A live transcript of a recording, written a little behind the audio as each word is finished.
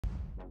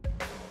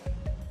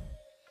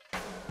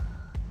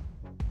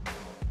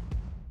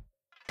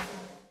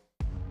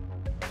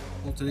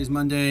Well, today's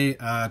Monday.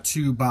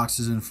 Two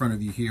boxes in front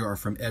of you here are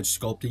from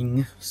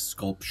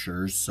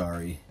Sculptors.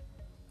 Sorry,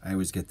 I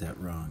always get that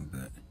wrong,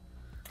 but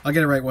I'll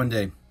get it right one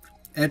day.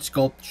 Edge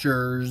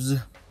Sculptures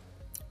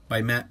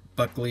by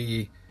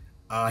Buckley.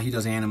 He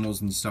does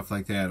animals and stuff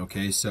like that.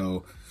 Okay,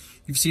 so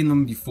you've seen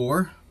them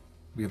before.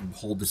 We have a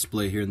whole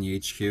display here in the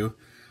HQ.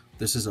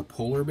 This is a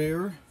polar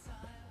bear,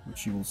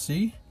 which you will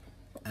see,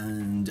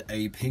 and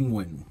a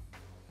penguin.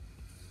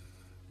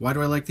 Why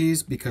do I like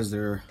these? Because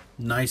they're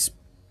nice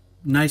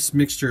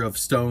mixture of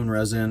stone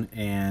resin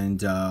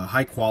and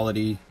high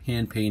quality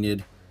hand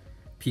painted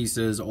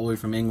pieces all the way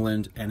from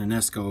England, and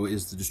Enesco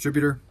is the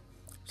distributor,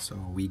 so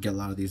we get a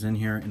lot of these in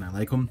here and I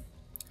like them.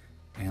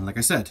 And like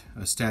I said,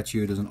 a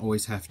statue doesn't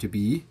always have to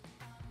be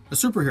a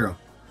superhero,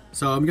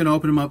 so I'm gonna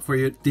open them up for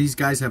you. These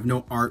guys have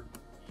no art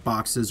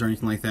boxes or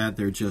anything like that.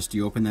 They're just,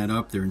 you open that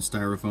up, they're in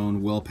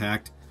styrofoam, well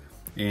packed,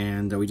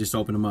 and we just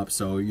open them up,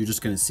 so you're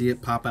just gonna see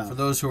it pop out. For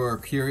those who are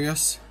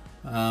curious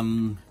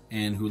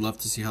and who love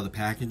to see how the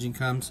packaging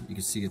comes, you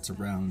can see it's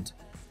around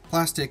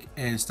plastic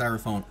and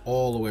styrofoam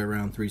all the way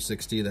around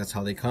 360. That's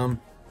how they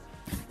come.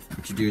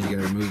 What you do is you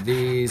gotta remove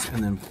these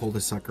and then pull the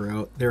sucker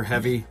out. They're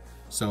heavy,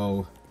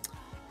 so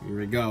here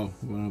we go.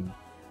 All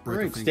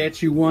right,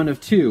 statue 1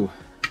 of 2,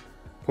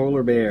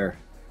 polar bear.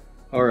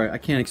 All right, I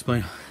can't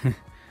explain. All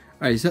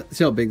right,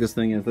 see how big this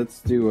thing is.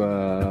 Let's do.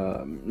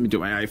 Let me do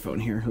my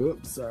iPhone here.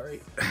 Oops,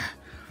 sorry.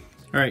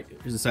 All right,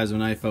 here's the size of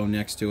an iPhone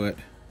next to it.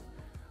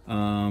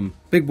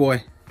 Big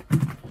boy.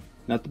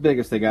 Not the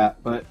biggest they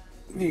got, but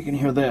you can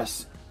hear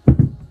this.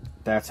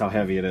 That's how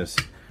heavy it is.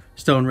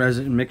 Stone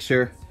resin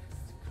mixture.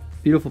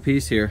 Beautiful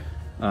piece here.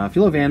 If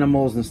you love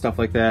animals and stuff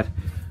like that,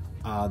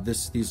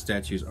 these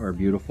statues are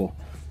beautiful.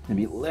 Let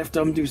me lift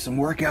them, do some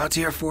workouts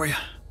here for you.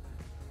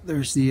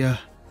 There's the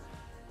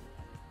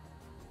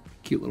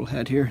cute little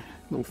head here,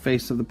 little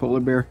face of the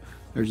polar bear.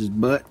 There's his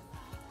butt.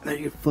 There,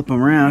 you flip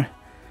him around.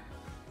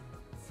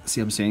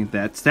 See what I'm saying?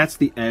 That's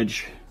the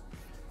Edge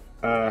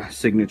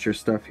signature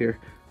stuff here.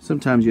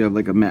 Sometimes you have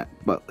like a Matt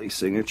Buckley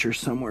signature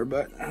somewhere,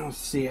 but I don't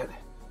see it.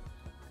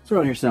 It's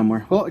around here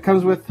somewhere. Well, it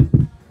comes with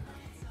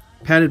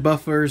padded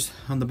buffers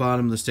on the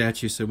bottom of the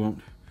statue so it won't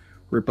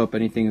rip up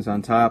anything that's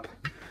on top.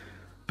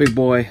 Big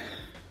boy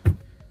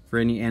for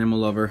any animal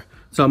lover.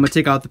 So I'm gonna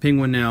take out the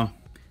penguin now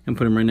and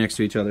put them right next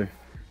to each other.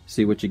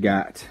 See what you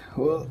got. It's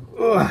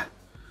a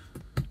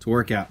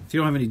workout. If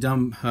you don't have any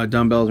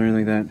dumbbells or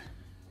anything like that,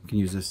 you can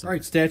use this. All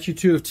right, statue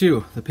 2 of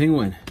 2, the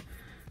penguin.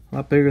 A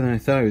lot bigger than I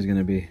thought he was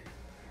gonna be.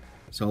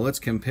 So let's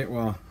compare.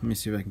 Well, let me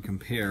see if I can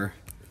compare.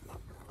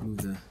 Move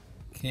the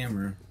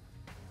camera,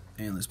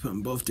 and let's put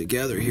them both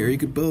together here. You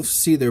can both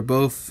see they're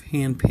both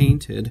hand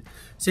painted.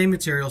 Same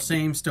material,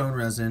 same stone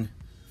resin.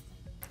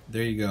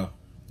 There you go.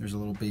 There's a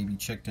little baby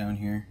chick down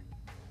here.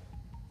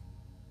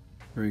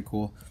 Very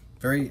cool.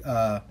 Very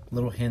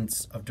little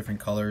hints of different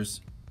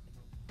colors.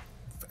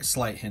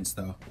 Slight hints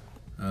though.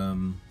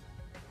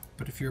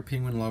 But if you're a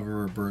penguin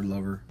lover or a bird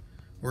lover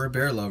or a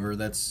bear lover,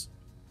 that's,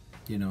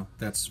 you know,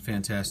 that's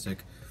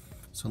fantastic.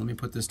 So let me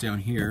put this down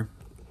here.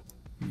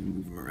 Let me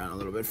move them around a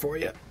little bit for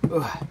you.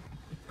 Ugh.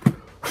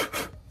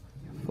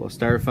 Full of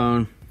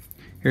styrofoam.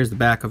 Here's the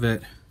back of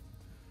it.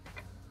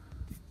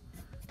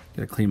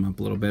 Gotta clean them up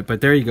a little bit,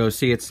 but there you go.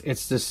 See, it's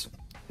this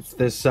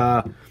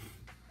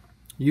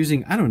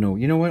using, I don't know.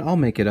 You know what? I'll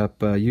make it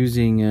up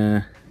using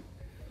I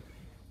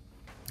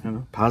don't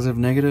know, positive,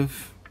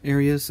 negative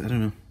areas. I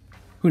don't know.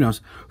 Who knows?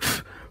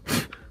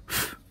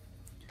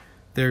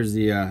 There's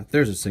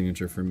a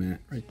signature for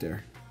Matt right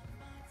there.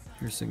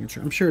 Here's signature.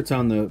 I'm sure it's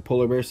on the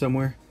polar bear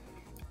somewhere.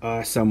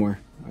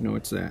 Somewhere. I know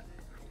it's that.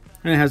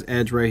 And it has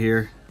Edge right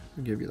here.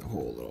 I'll give you the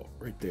whole little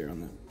right there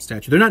on the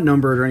statue. They're not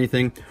numbered or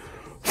anything.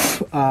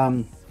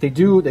 They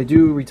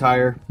do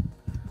retire,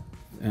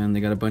 and they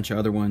got a bunch of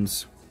other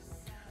ones.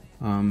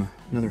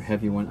 Another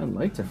heavy one. I'd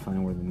like to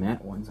find where the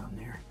Matt one's on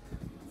there.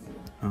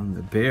 On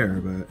the bear,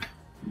 but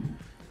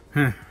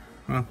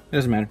well, it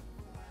doesn't matter.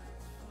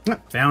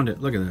 Found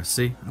it. Look at this.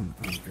 See? I'm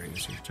great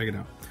here. Check it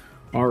out.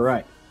 All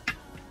right.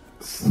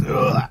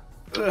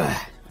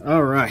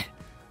 All right.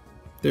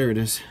 There it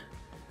is.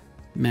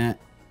 Matt.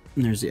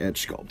 And there's the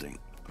Edge sculpting.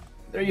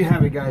 There you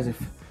have it, guys. If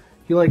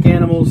you like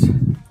animals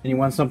and you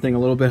want something a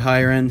little bit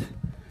higher end,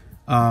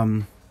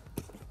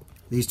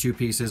 these two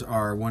pieces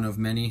are one of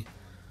many.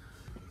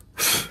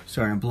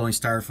 Sorry, I'm blowing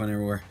styrofoam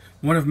everywhere.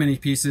 One of many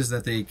pieces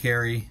that they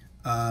carry.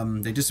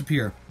 They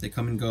disappear. They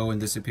come and go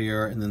and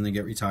disappear, and then they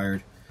get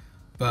retired.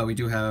 But we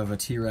do have a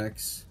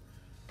T-Rex,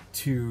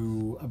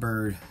 to a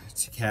bird,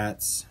 to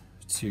cats,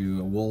 to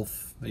a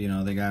wolf. You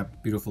know, they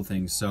got beautiful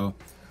things. So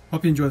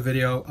hope you enjoyed the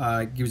video.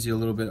 It gives you a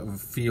little bit of a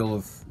feel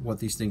of what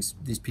these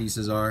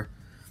pieces are.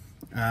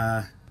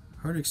 Hard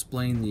to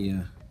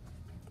explain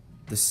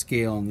the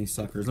scale on these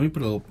suckers. Let me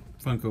put a little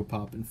Funko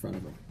Pop in front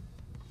of them.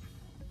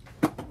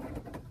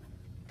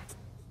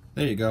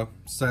 There you go.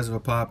 Size of a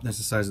pop. That's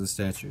the size of the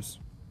statues.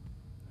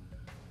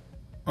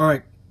 All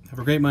right. Have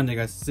a great Monday,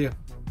 guys. See ya.